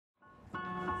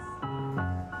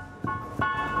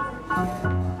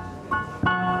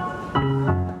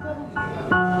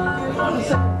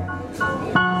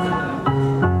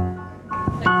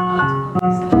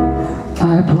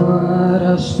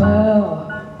spell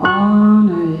on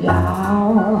you,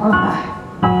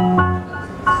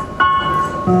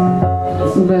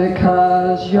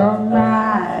 because you're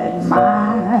mine,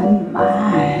 mine,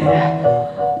 mine.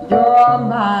 You're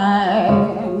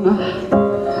mine.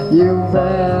 You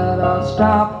better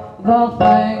stop the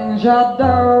things you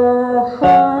do.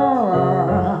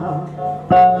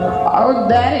 Oh,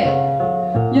 Daddy,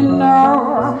 you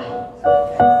know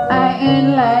I ain't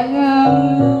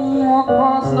lying. Of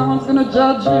course, no one's gonna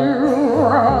judge you.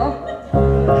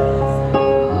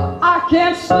 I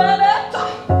can't stand it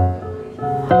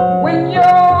when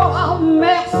you're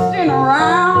messing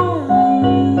around.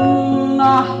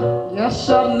 You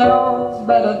should know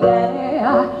better, Daddy.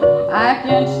 I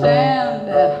can't stand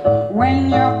it when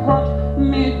you put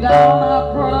me down. I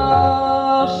put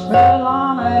a spell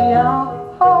on you.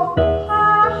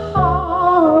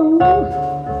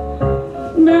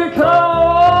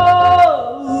 Because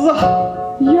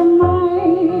you're mine.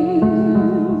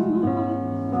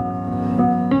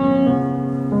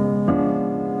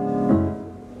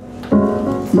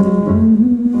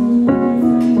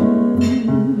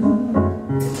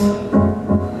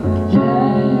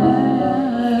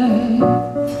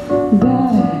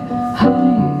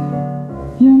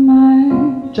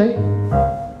 Jake,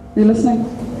 you listening?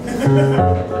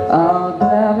 Oh,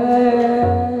 Daddy,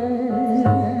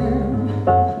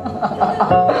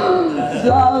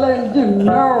 darling, you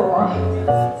know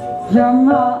you're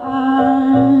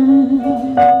mine.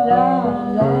 Yeah,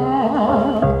 yeah.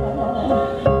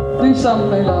 Do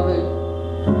something, lovey.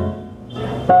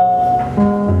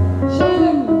 Show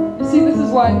him. You see, this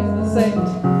is why he's the saint,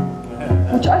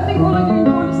 which I think all of you in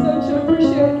Cornerstone should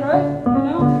appreciate, right? You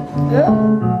know? Yeah.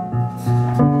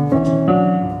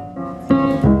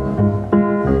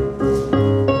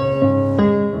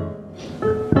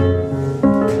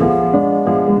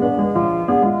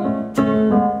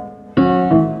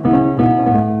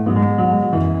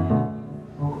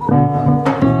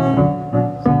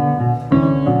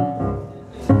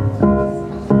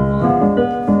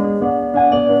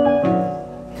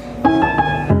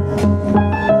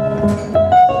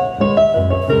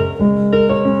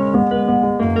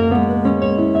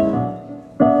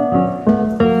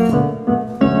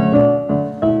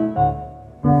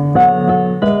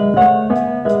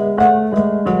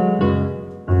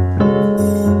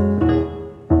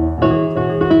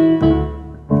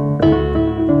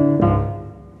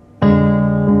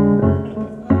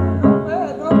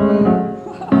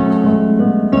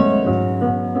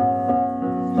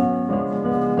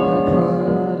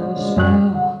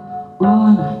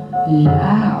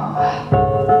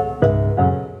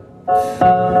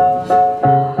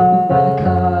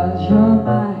 Because you're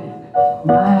mine,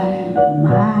 mine,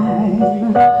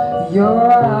 mine.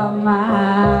 You're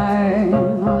mine.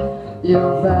 You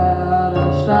better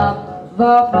stop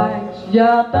the things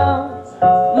you do.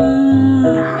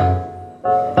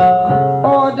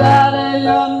 Oh, Daddy,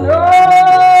 you know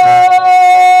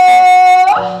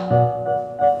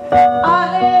I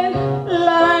ain't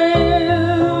lying.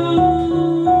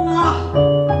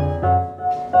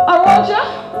 I want you.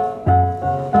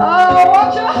 I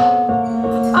want you.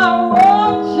 I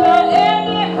want you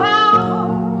anyhow.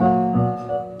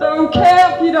 Don't care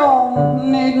if you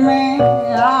don't need me.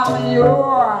 I'm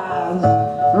yours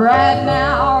right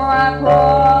now. I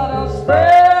put a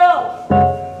spell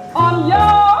on you.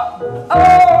 Oh,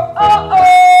 oh, oh,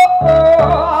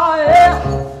 oh, yeah.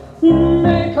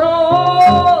 Because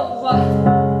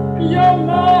you're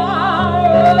mine.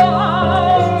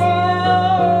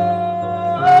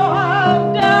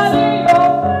 Daddy,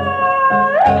 you're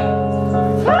mine.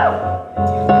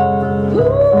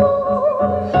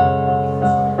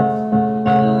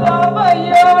 Lover,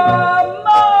 you're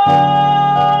mine.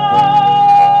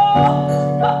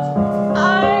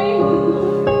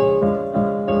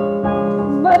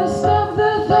 Better stop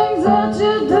the things that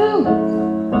you do.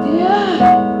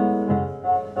 Yeah.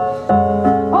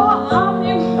 Oh, I'm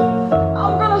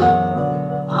gonna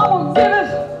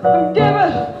give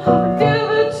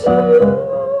it to you.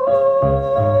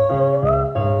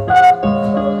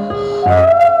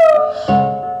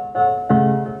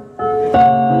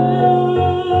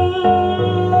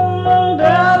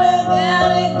 Daddy,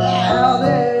 daddy,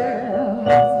 daddy.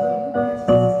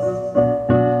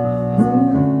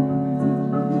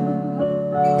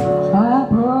 I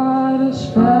put a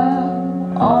spell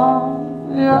on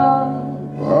you.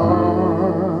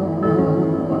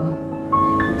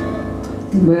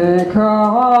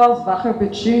 Because wache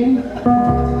bitchy,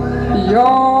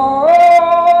 you're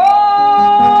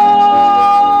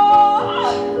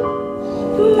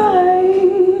mine.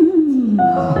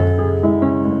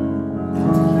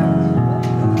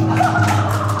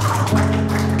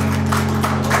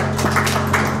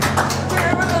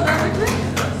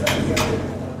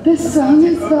 This song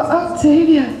is for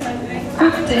Octavia.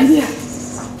 Octavia.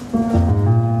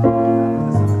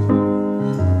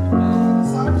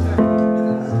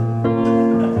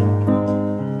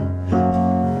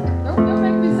 Don't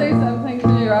make me say something to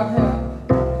you up here.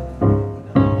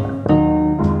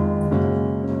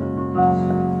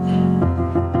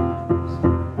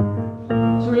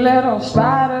 Two little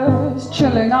spiders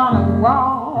chilling on a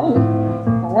wall.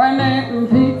 One eating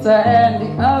pizza and the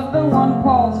other one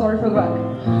Paul. Sorry for the back.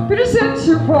 Peter said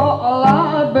to Paul,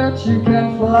 I bet you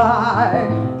can fly.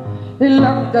 He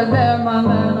looked at them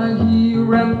and then he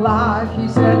replied. He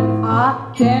said,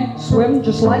 I can't swim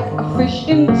just like a fish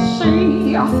in the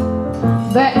sea.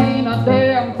 There ain't a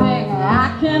damn thing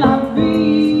I cannot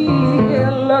be.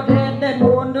 Look at that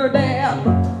wonder there,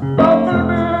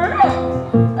 bumblebee.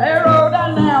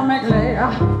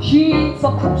 Aerodynamically, she ain't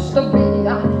supposed to be.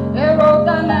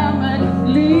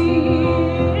 Aerodynamically.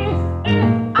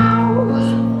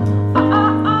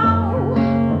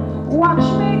 Watch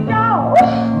me go.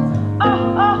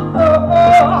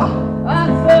 I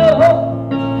said, oh,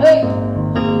 hey,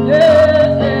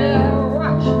 yeah,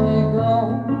 watch me go.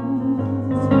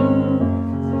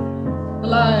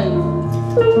 Like,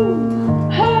 ooh,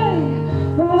 hey,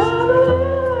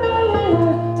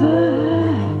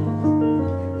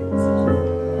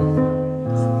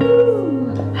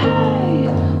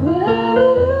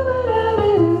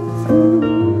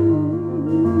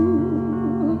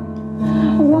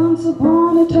 once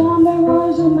upon a time there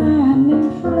was a man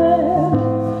named Fred.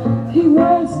 He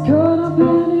was caught up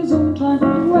in his own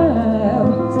tangled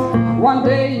web. One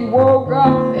day he woke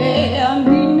up and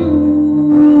he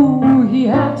knew he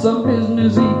had some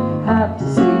business he had to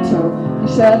see to. He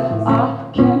said, I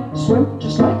can't swim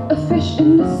just like a fish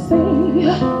in the sea.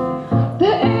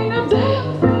 There ain't a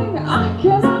damn thing I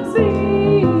cannot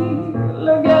see.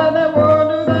 Look at that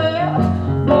water there,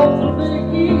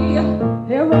 bumblebee.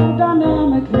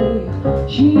 Aerodynamically,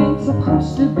 she ain't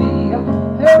supposed to be.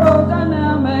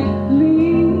 Aerodynamically.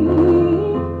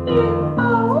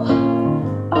 Oh,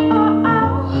 oh, oh, oh.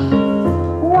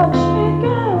 Watch me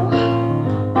go.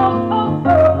 Oh, oh,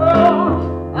 oh,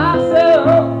 oh. I said,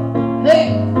 oh, hey,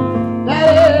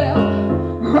 daddy,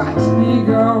 watch me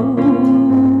go.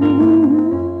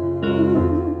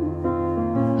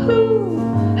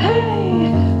 Ooh,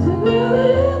 hey,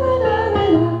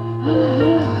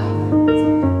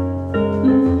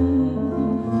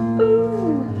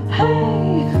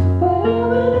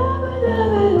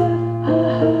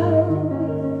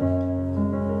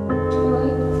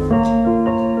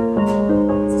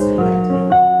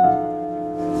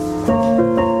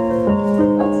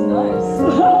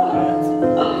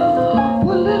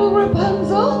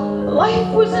 life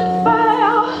wasn't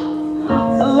fair.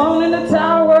 Alone in the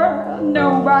tower,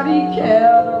 nobody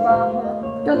cared about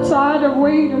her. Got tired of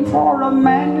waiting for a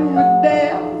man who would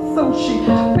dare. So she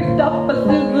picked up a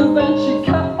scissors and she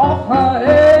cut off her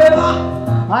hair.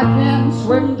 I can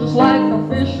swim just like a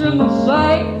fish in the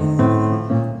sea.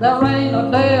 There ain't a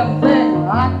damn thing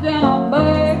I cannot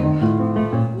bear.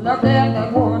 Look at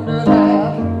that wonder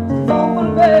there,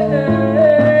 bumblebee.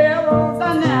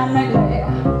 Aerodynamically,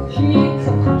 she ain't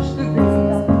supposed to be.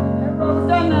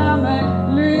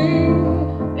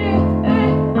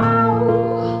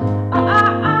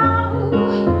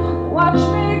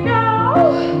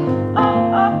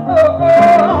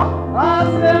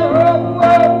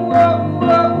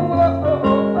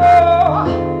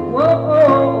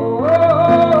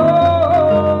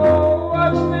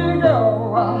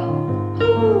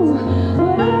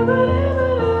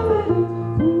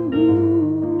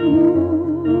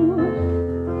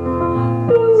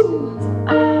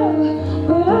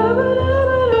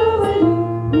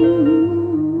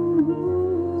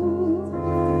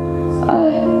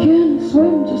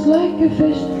 Like a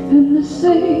fish in the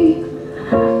sea,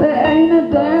 there ain't a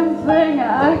damn thing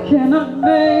I cannot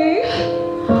be.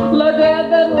 Look at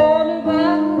that water,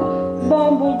 that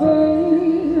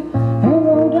bumblebee.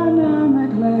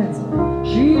 Aerodynamically,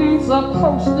 she ain't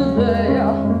supposed to be.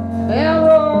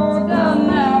 Aerodynamically.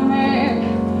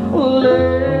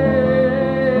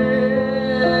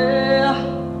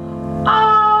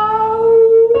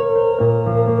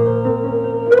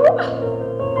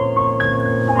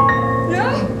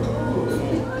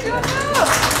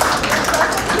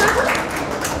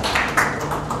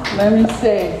 Let me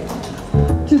say,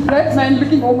 to that man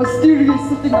looking all mysterious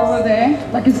sitting over there,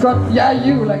 like he's got,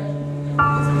 like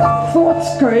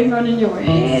thoughts going on in your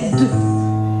head. The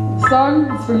song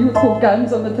is for you, it's called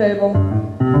Guns on the Table.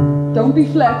 Don't be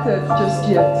flattered just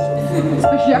yet.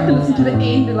 Especially you have to listen to the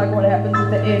end and like what happens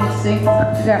at the end. Sing.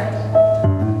 Yeah.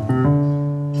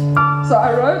 So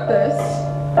I wrote this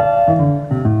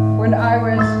when I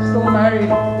was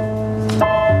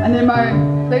then my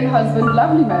late husband,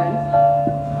 lovely man,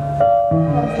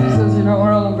 he says, you know,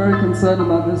 Auriol, I'm very concerned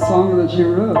about this song that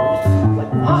you wrote. I'm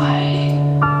like, why?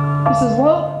 He says,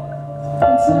 well,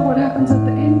 consider what happens at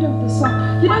the end of the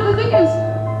song. You know, the thing is,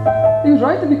 he was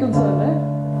right to be concerned, eh?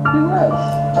 He was.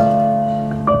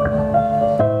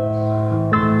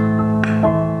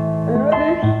 Are you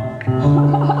ready?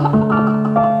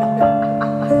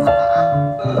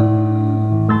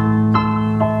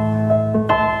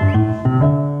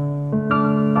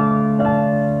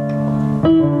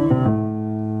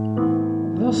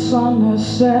 The sun is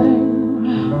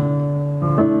setting,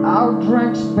 our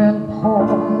drinks been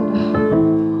poured.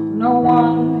 No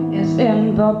one is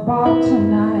in the bar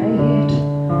tonight,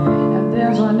 and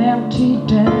there's an empty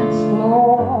dance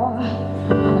floor.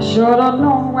 I should have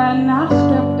known when I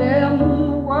stepped in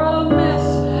what a mess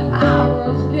I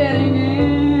was getting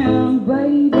in.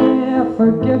 Baby,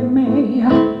 forgive me,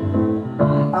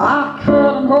 I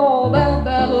couldn't hold out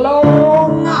that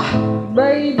long.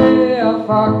 Baby,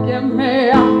 forgive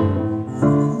me,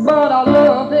 but our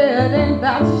love, it ain't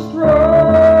that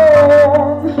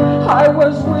strong. I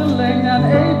was willing and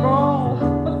able,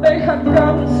 but they had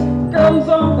guns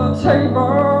on the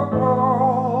table.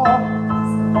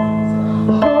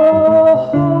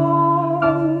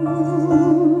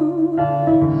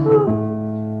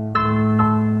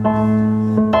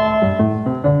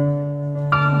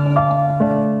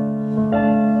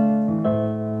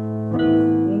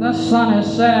 The sun is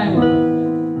setting,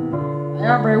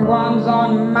 everyone's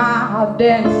on my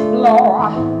dance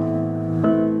floor.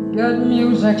 Good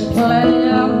music's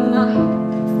playing,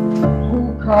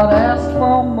 who could ask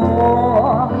for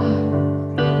more?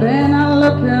 Then I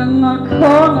look in the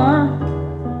corner,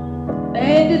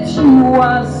 and it's you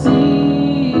I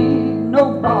see.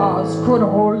 No bars could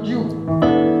hold you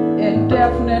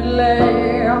indefinitely.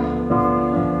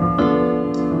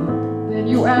 Then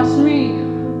you ask me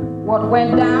what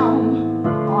went down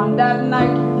on that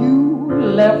night you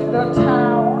left the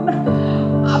town.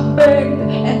 I begged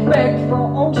and begged for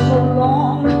oh so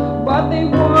long, but they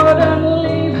wouldn't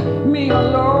leave me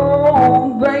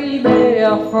alone. Baby,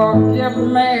 forgive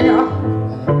me,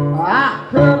 I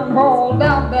couldn't hold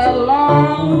out that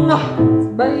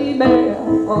long. Baby,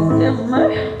 forgive me,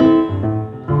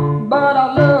 but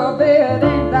our love, it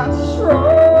ain't that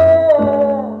strong.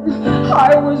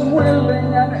 I was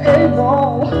willing and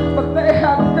able, but they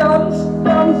had guns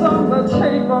on the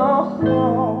table.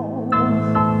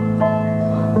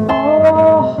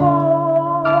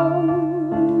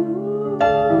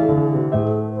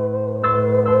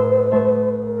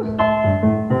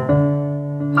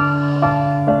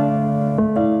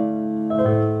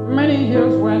 Many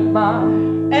years went by,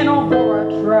 and although I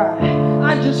try,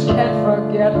 I just can't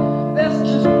forget.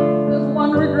 There's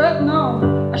one regret,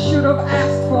 no. I should have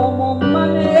asked for more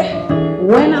money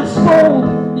when I sold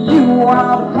you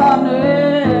out, honey.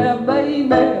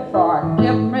 Baby,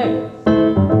 forgive me,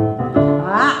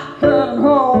 I couldn't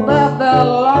hold out that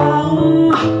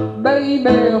long.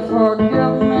 Baby,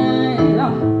 forgive me,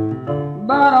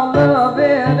 but our love,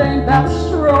 it ain't that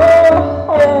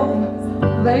strong.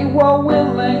 They were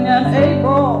willing and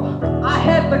able, I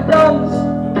had the guns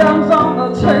on the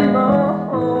table.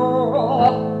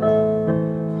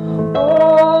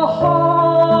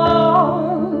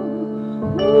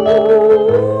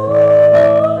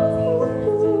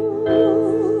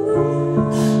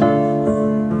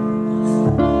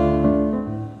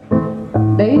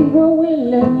 They were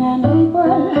willing and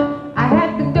able, I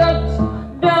had the guns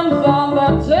on the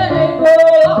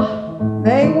table.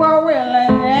 They were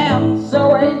willing and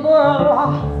so able.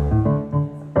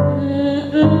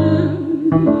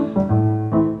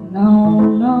 No,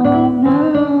 no, no.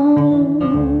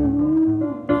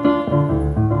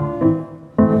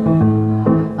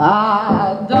 I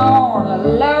don't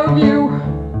love you,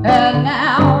 and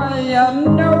now you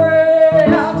know it.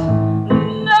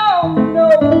 No, no,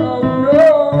 no, no.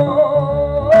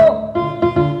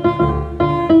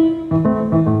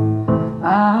 I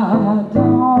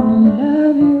don't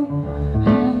love you,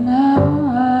 and now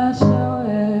I know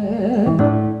it.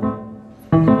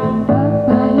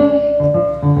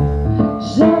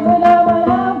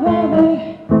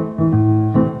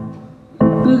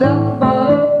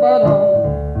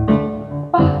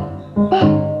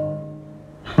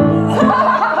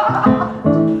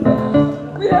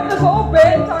 We have this whole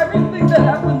band timing thing that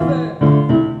happens there.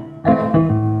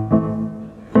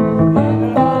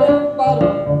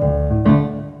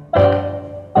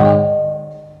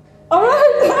 All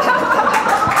right.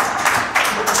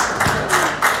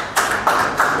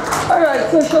 All right.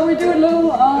 So shall we do a little?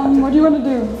 What do you want to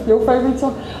do? Your favorite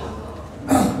song?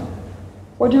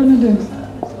 What do you want to do?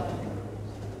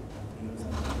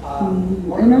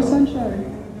 Inner Sunshine.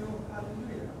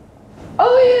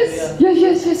 Oh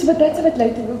yes, but that's a bit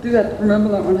later, we'll do that. Remember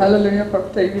that one, Hallelujah,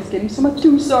 Octavia's getting so much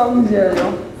 2 songs here,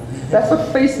 yo. That's what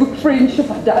Facebook friendship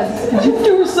does. Gives you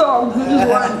 2 songs, not just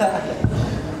one.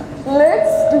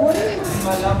 Let's do it.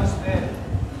 My love is there.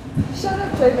 Shut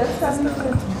up, Jay, that's coming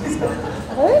through.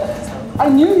 What? I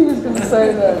knew he was going to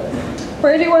say that. For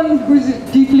anyone who's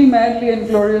deeply, madly, and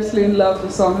gloriously in love,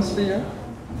 the song is for you.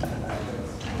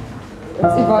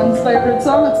 It's Yvonne's favorite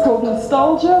song. It's called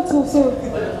Nostalgia. It's also,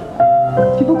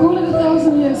 people call it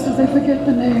 1,000 Years because they forget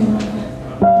the name.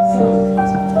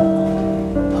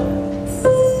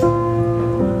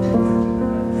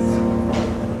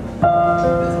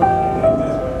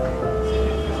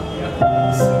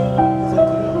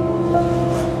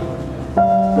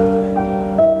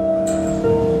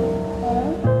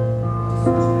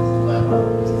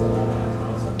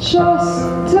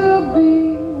 Just to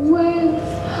be with,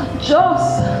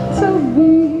 just to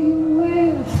be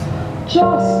with,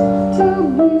 just to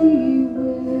be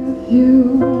with you.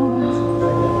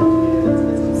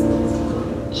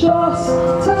 Just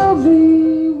to be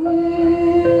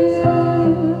with you.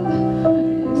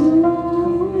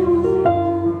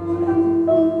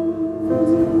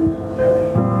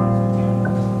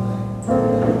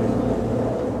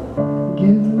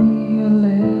 Give me a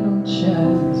little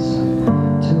chance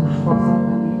to fall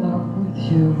in love with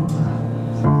you.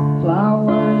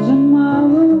 Flowers in my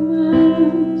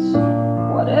romance,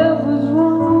 whatever's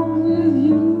wrong with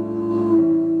you.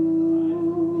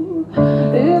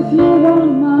 If you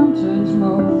want mountains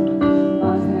moved,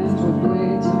 my hands will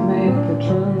bleed to make it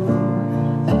true.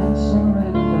 And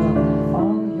surrender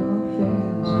all your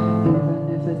fears, even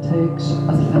if it takes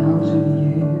 1,000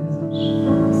 years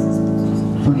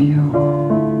for you.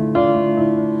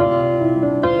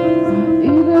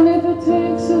 Even if it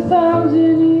takes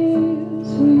 1,000 years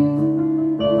for you.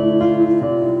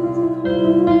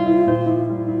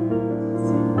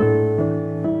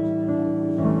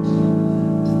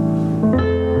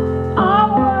 I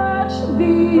watch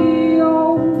the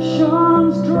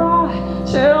oceans dry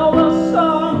till the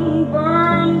sun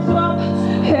burns up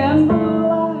and the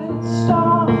light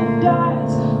star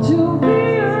dies to the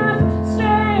earth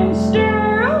staying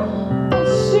still. I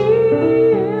see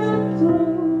it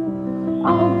through.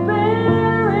 I'll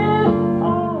bear it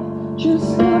all just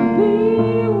to be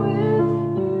with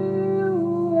you.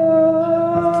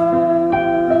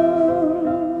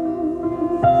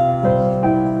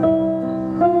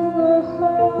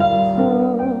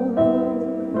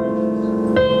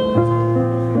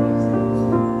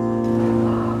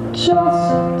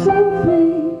 Just to be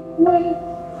with,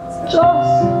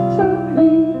 just to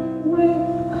be with,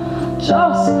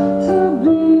 just to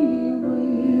be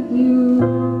with you.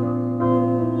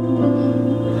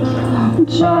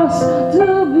 Just to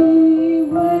be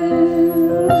with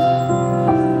you.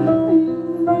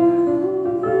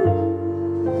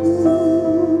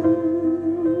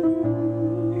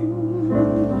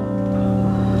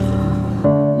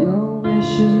 Your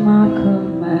wish is my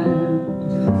command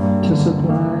to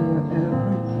supply your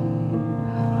every need.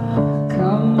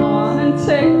 Come on and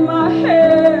take my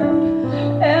hand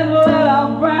and let our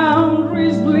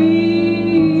boundaries bleed.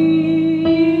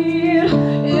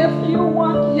 If you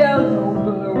want yellow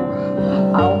blue,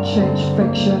 I'll change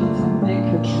fiction to make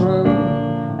it true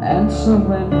and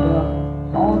surrender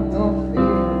all your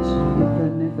fears,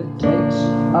 even if it takes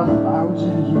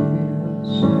 1,000 years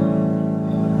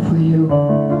for you.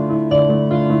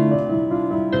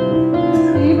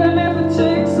 Even if it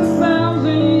takes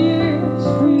 1,000 years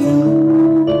for you.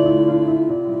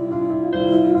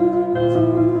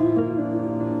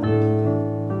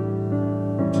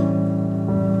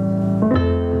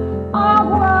 I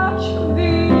watch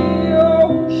the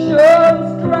oceans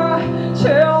dry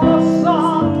till the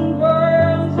sun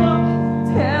burns up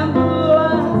and the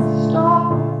last star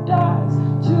dies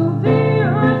to the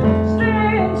earth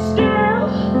staying still.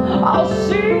 I'll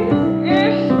see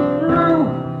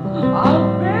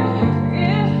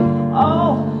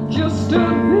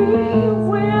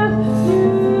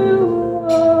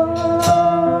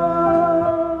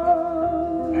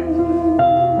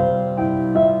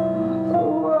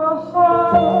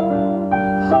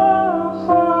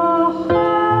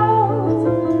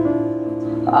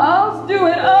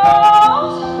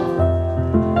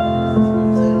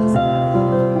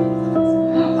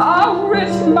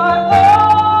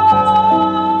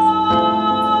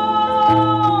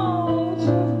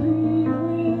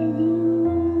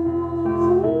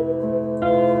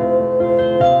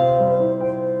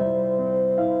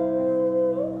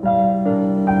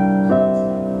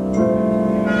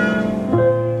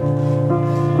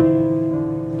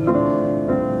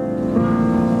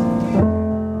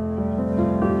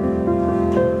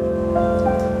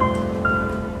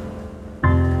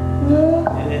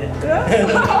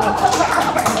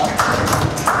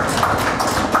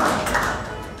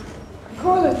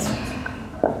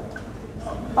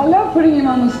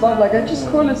on the spot, like I just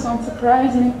call a song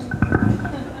Surprise Me.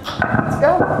 Let's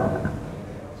go.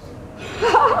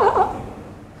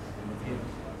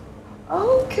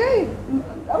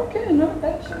 Okay, not a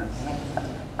bad choice.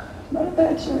 Not a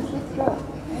bad choice, let's go.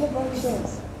 Not a bad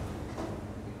choice.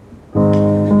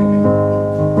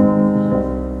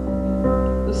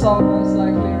 The song most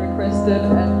likely requested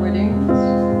at weddings.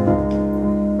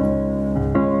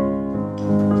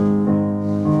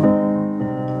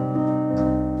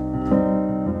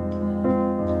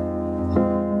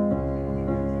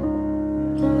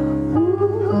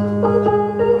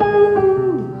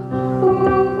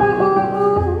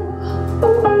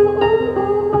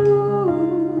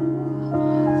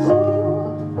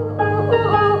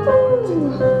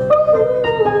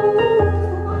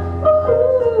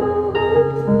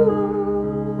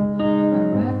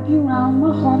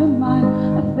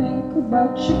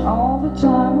 You all the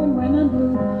time, and when I'm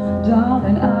blue,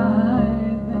 darling, I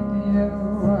think you.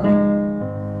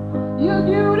 Your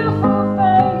beautiful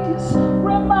face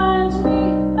reminds me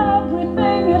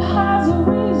everything. It has a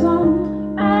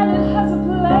reason and it has a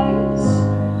place,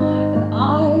 and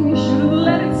I shouldn't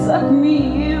let it suck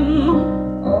me in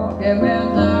or get me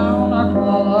down or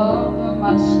crawl over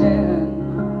my skin.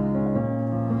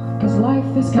 'Cause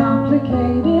life is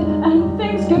complicated and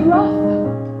things get rough,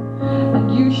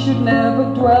 and you should never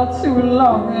dwell too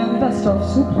long in that stuff.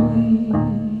 So please,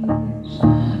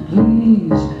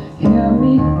 please hear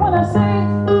me when I say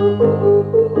ooh, ooh,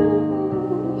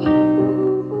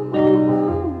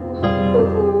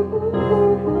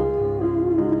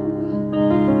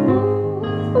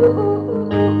 ooh,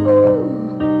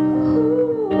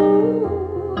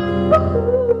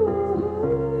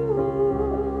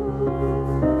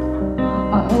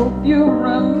 I hope you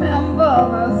remember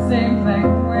the same thing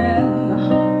when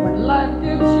life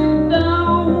gets you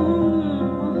down.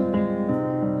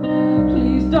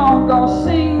 Please don't go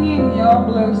singing your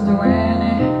blues to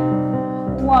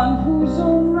anyone who's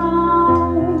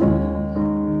around.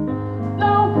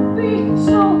 Don't be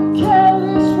so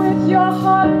careless with your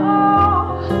heart,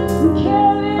 or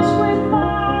careless with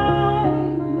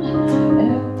mine.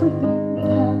 Everything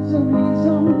has a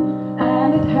reason and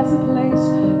it has a place.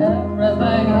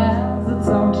 Everything has its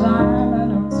own time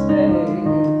and own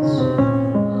space.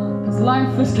 'Cause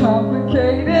life is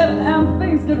complicated and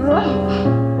things get rough,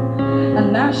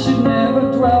 and I should never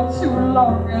dwell too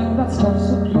long in that stuff.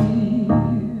 So please,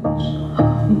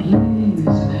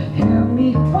 please hear me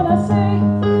when I say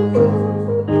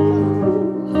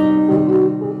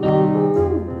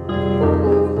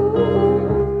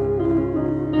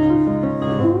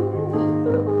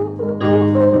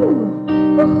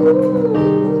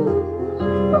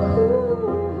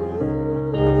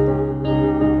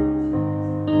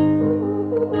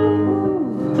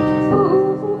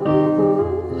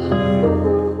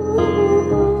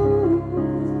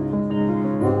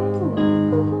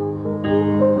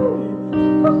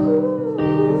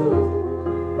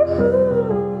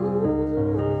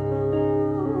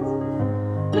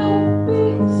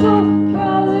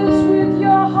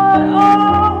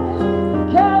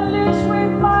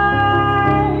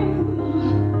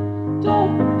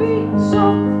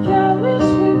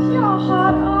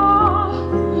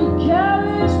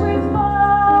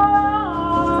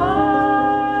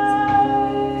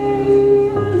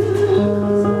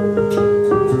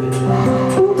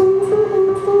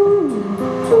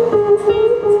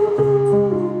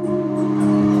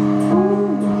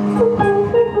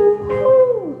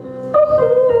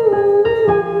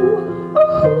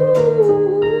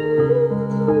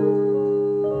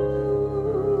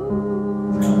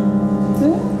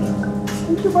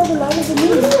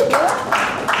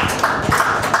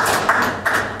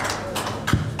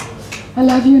I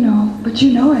love you, no, but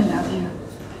you know I love you.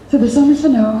 So the song is for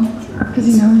no, because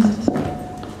he knows it.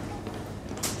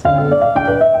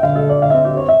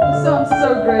 It sounds so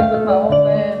great with my old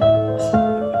band.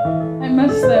 I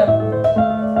miss them.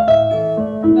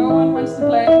 No one wants to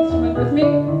play an instrument with me?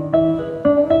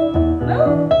 No?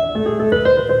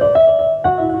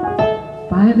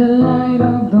 By the light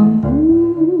of the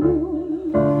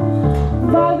moon,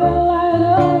 by the light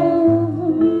of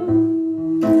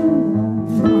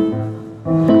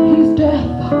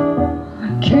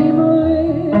came a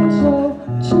little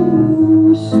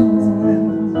too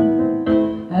soon,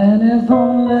 and if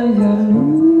only you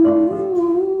knew,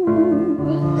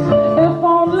 if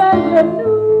only you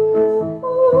knew,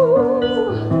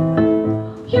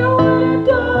 you would have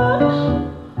done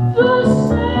the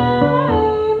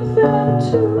same thing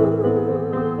too.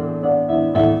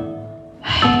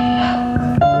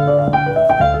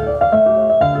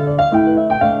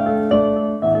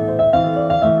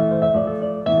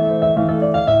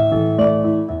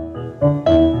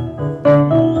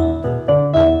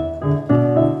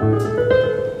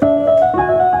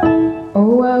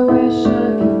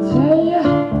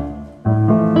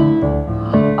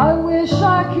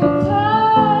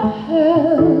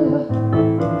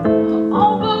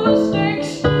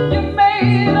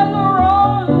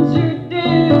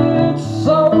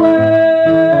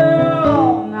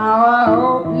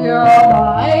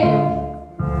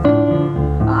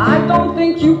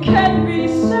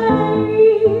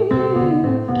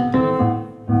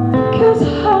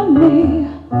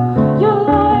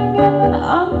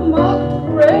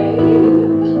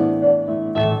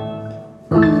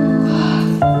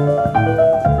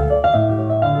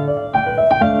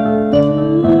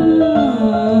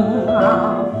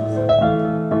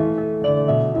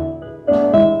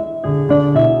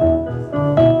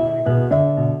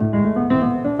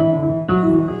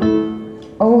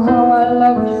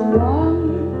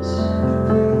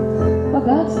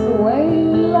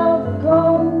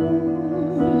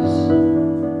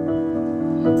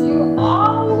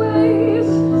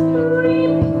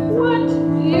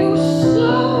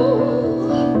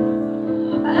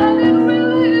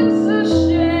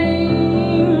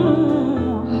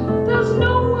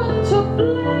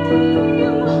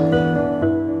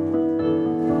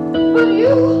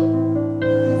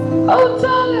 Oh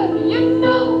darling, you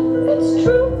know it's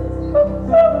true.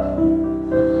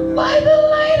 By the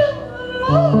light of the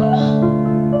moon,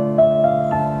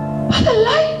 by the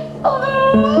light of the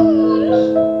moon,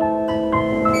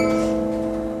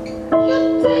 your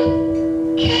death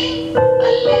came a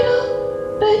little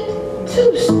bit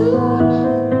too soon.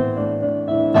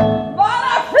 But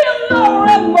I feel no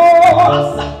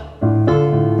remorse,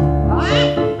 I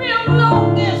feel no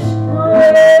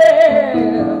disgrace,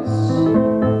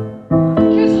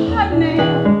 'cause honey,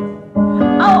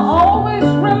 I'll always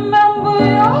remember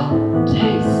your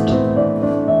taste.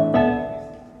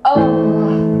 Oh,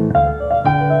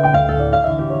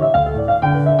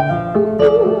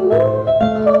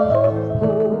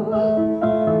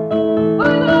 by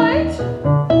the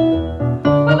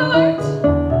light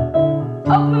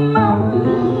of the mountain.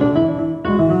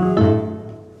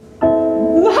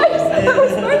 Nice! That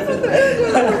was nice at the end.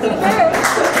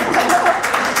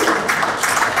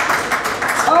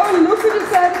 Oh, look, we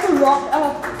decided to rock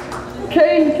up.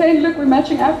 Kane, look, we're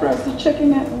matching afros. You're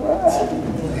checking it.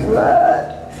 What?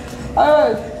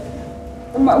 Oh,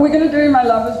 we're going to do My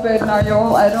Lover's Bed now. You're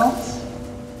all adults.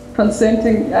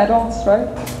 Consenting adults, right?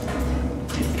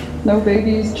 No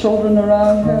babies, children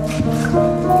around here.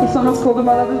 This one was called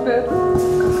My Lover's Bed.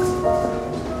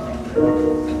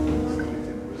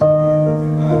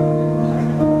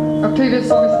 Okay, this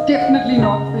song is definitely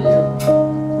not for you.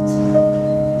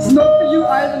 It's not for you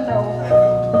either, no.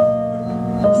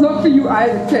 It's not for you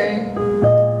either, Kane.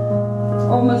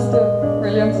 Oh, Mr.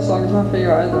 Williams, the song is not for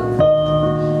you either.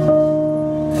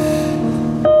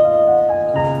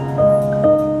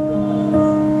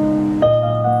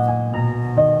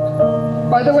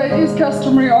 By the way, it is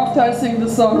customary after I sing the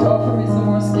song to offer me some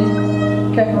more ski.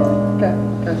 Okay. Get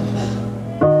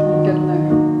in there.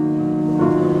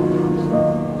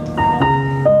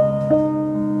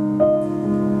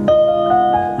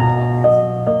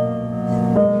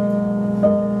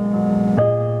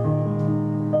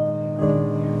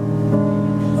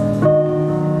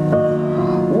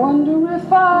 Wonder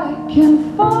if I can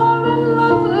fall in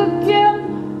love again.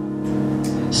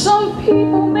 Some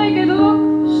people make it look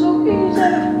so easy. I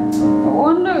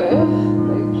wonder if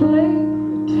they play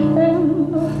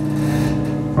pretend,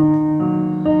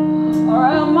 or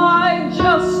am I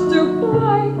just too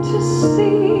blind to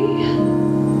see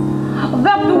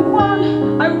that the one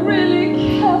I really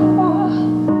care for,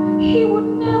 he would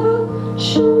never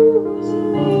choose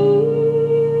me?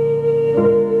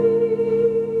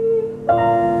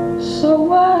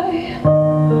 So I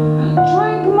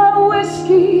drink my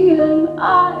whiskey and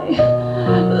I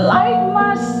light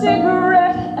my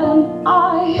cigarette and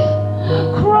I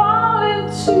crawl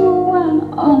into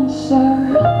an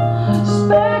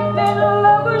unsuspecting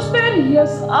lover's bed.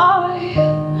 Yes, I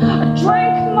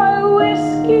drink my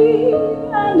whiskey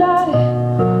and I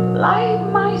light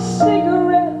my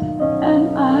cigarette and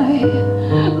I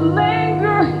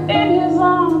linger in his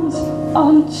arms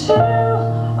until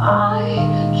I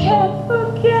can't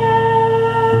forget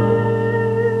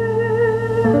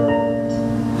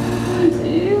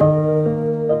you.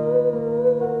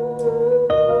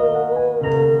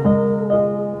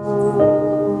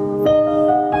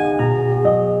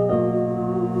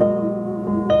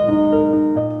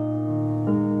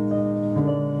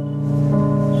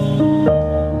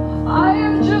 I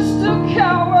am just a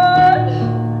coward.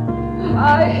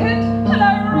 I hit and I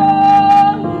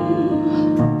run.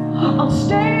 I'll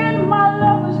stay in my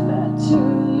lover's bed to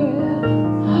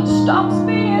live stops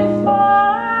being fun.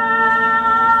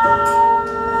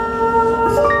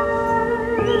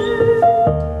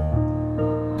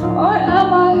 Or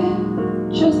am I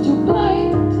just too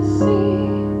blind to see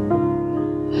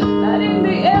that in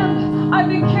the end I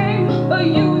became a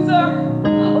user,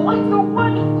 like the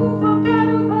one who forgot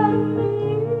about me?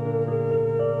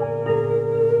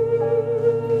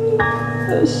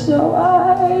 So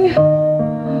I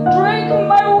drink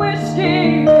my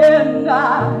whiskey and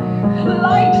I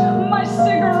light my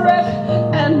cigarette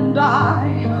and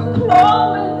I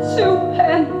crawl into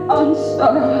an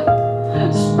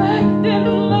unsuspecting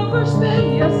lover's bed.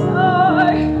 Yes,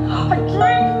 I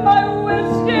drink my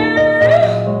whiskey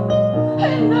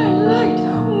and I light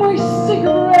my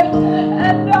cigarette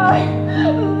and I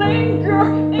linger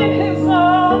in his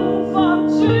arms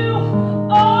until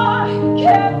I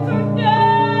can't forget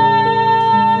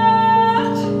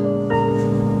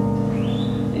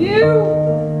you.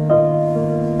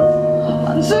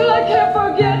 Until I can't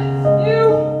forget you.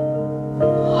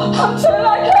 Until I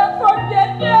can't forget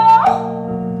you.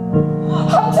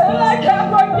 Until I can't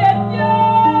forget you.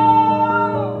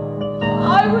 I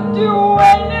would do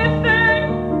anything,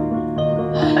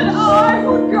 and I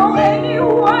would go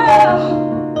anywhere,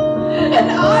 and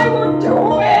I would do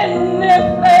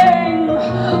anything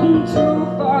to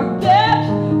forget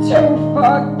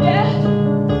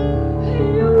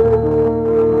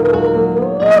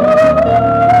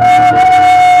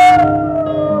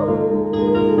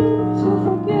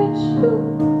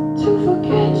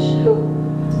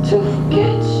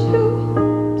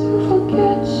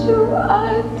you.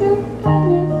 I'd do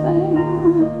anything.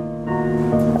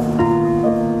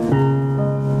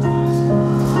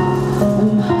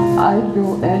 I'd go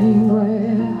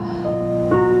anywhere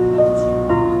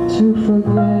to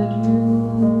forget you.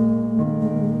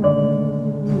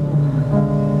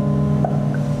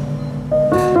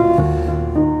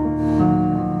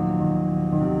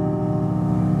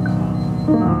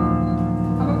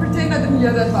 I'm gonna pretend I didn't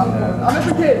hear that one. I'm gonna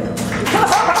pretend.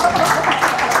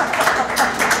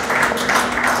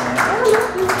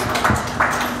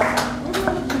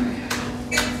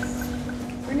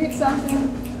 Something.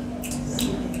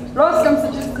 Ross comes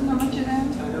suggesting how much you have.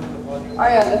 Oh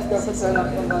yeah, let's go for turn up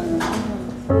the volume.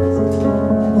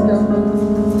 Let's go.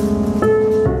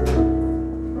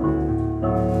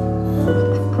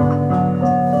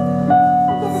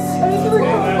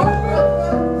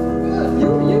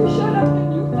 You shut up and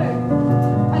you play.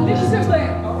 Unless you can play.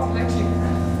 Oh, actually.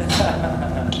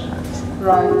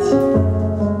 Right.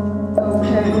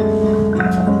 Okay.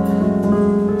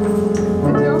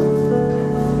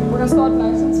 Start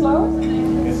nice and slow.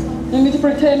 You need to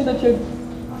pretend that you're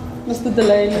Mr.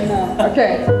 Delaney now.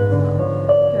 Okay.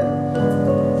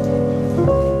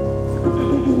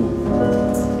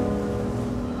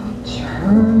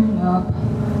 Turn up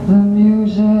the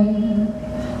music.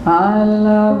 I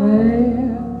love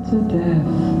it to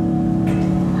death.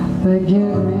 But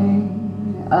give me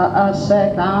a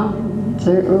second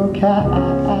to catch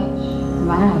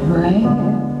my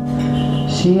breath.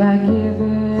 See, I give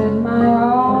it my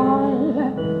all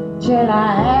till I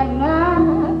have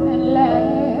nothing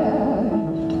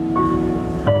left.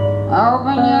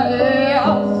 Open your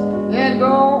ears, it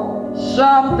goes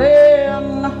something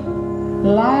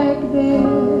like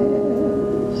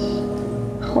this.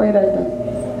 Wait, I don't.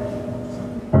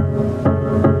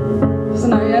 So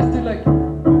now he has to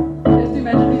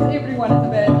imagine he's everyone in the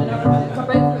band, you know what I mean? So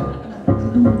basically,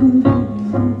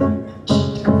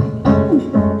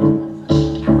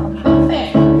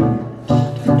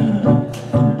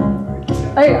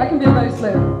 hey, I can be a bass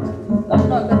player. That's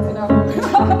enough.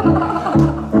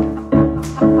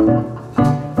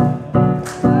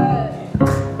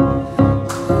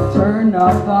 Turn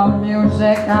up the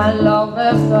music, I love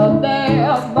it so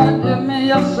death. But give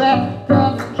me a second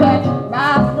to catch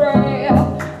my breath.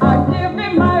 I give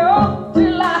it my all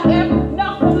till I have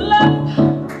nothing left.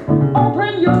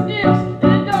 Open your ears,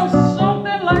 it goes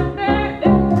something like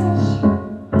this.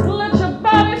 Let your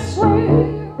body sway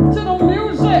to the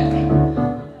music.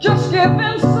 Just give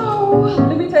in so.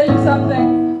 Let me tell you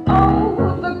something.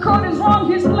 Oh, the chord is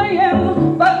wrong, he's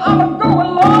playing, but I'ma go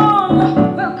along.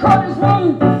 The chord is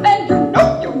wrong, and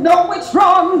you know it's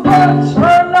wrong. But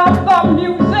turn up the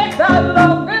music, I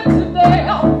love it today.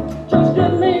 Just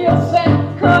give me a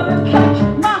second to catch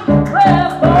my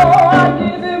breath. Oh, I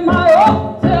give it my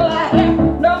all till I have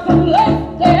nothing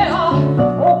left there.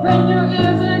 Open your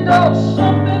ears, it goes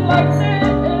something like this.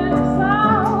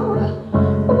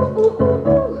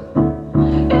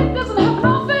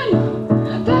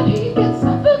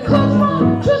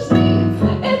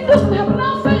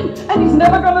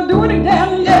 Never gonna do it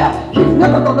again, yeah. He's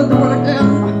never gonna do it again.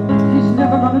 He's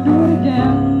never gonna do it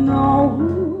again, no.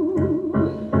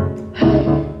 Hey.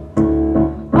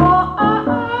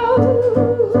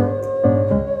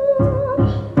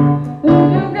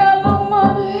 You got no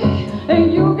money and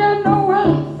you got no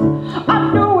wealth. I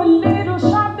know a little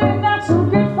something that's so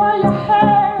good for your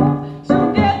health. So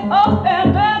get up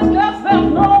and dance, 'cause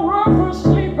there's no room for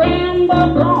sleeping. But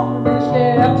don't be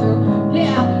scared to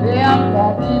get in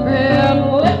that deep end.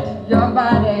 Your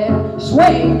body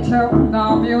sway to the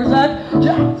music,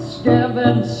 just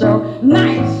giving so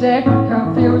nice and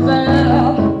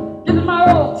confusing. Give it my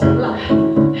all till I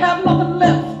have nothing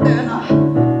left, and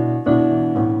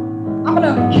I'm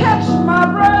gonna catch my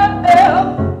breath.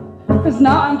 'Cause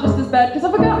now I'm just as bad, 'cause I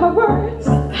forgot my words. I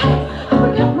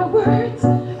forgot my words,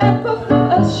 and both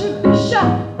of us should be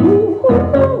shot. Ooh,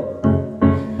 ooh, ooh.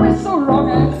 We're so wrong,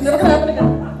 it's never gonna happen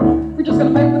again. We're just gonna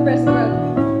make the best of it.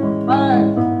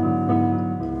 Bye.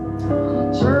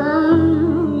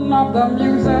 Turn up the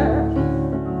music,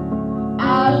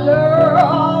 I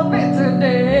love it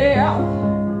today.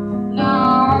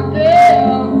 Now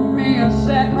give me a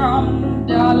second,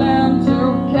 darling, to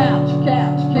catch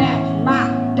my,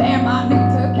 damn, I need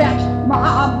to catch my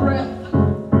breath.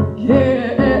 Yeah.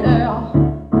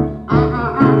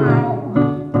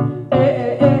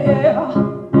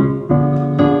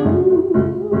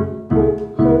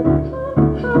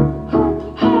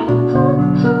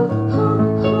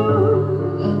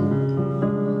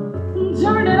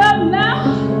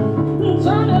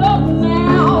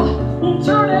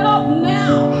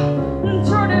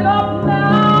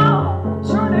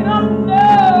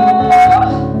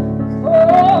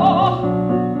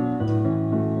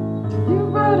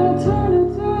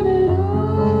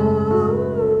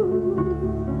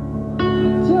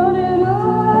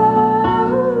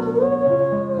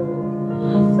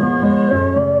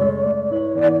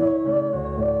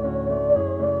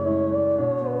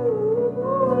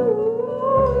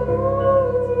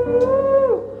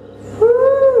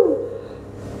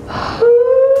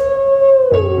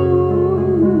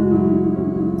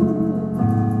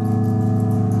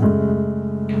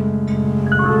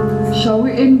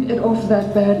 it off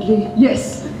that badly.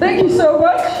 Yes, thank you so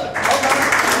much.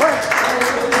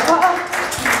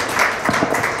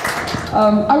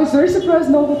 I was very surprised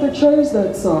now that they chose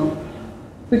that song.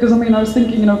 Because I mean, I was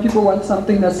thinking, you know, people want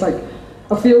something that's like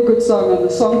a feel-good song, and the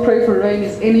song Pray for Rain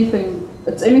is anything,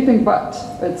 it's anything but.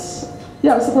 It's,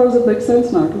 yeah, I suppose it makes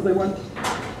sense now, because they want,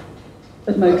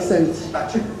 it makes sense.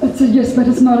 It's a yes, but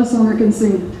it's not a song I can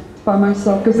sing by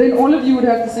myself, because then all of you would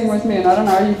have to sing with me, and I don't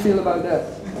know how you feel about that.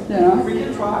 You know? We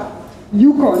can try.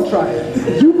 You can't try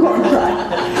it. You can't try.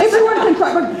 Everyone can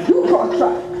try, but you can't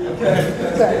try.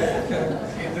 Okay.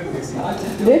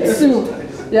 Let's do.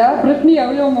 Yeah, Brittany,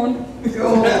 hou jou mond.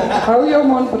 Hou jou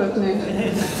mond, Brittany.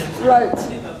 Right.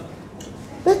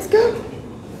 Let's go.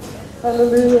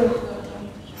 Hallelujah.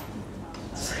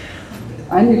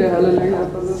 I need a hallelujah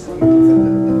for this one.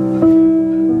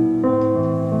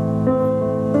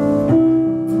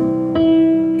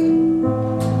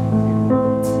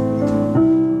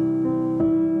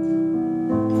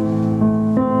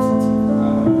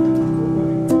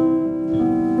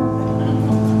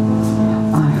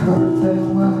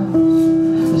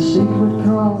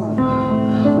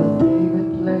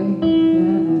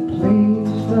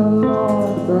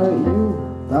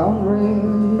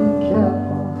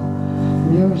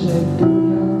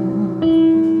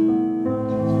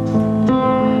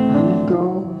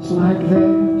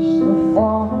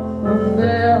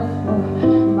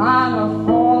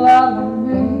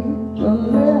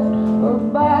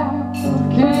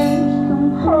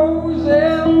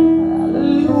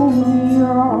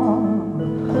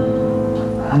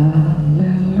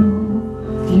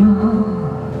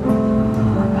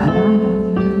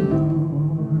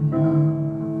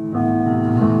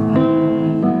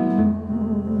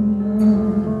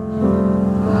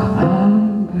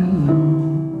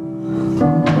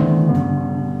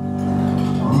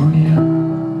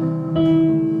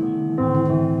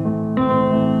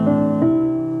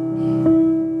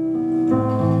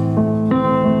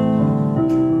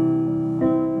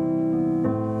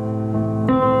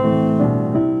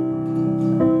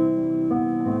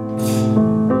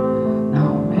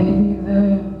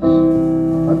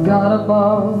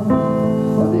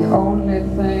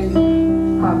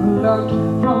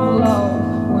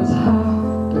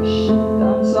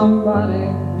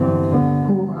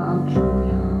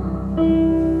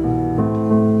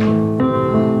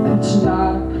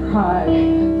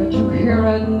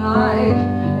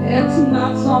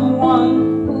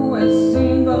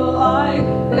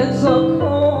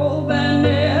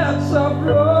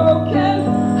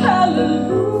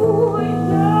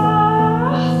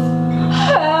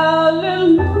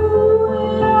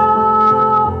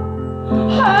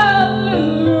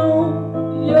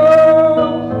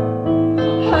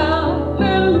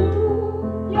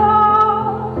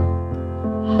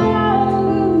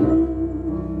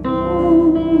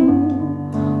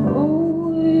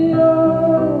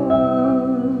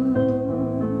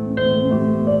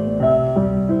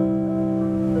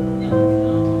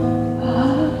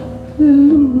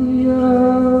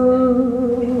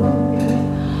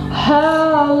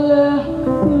 Hallelujah.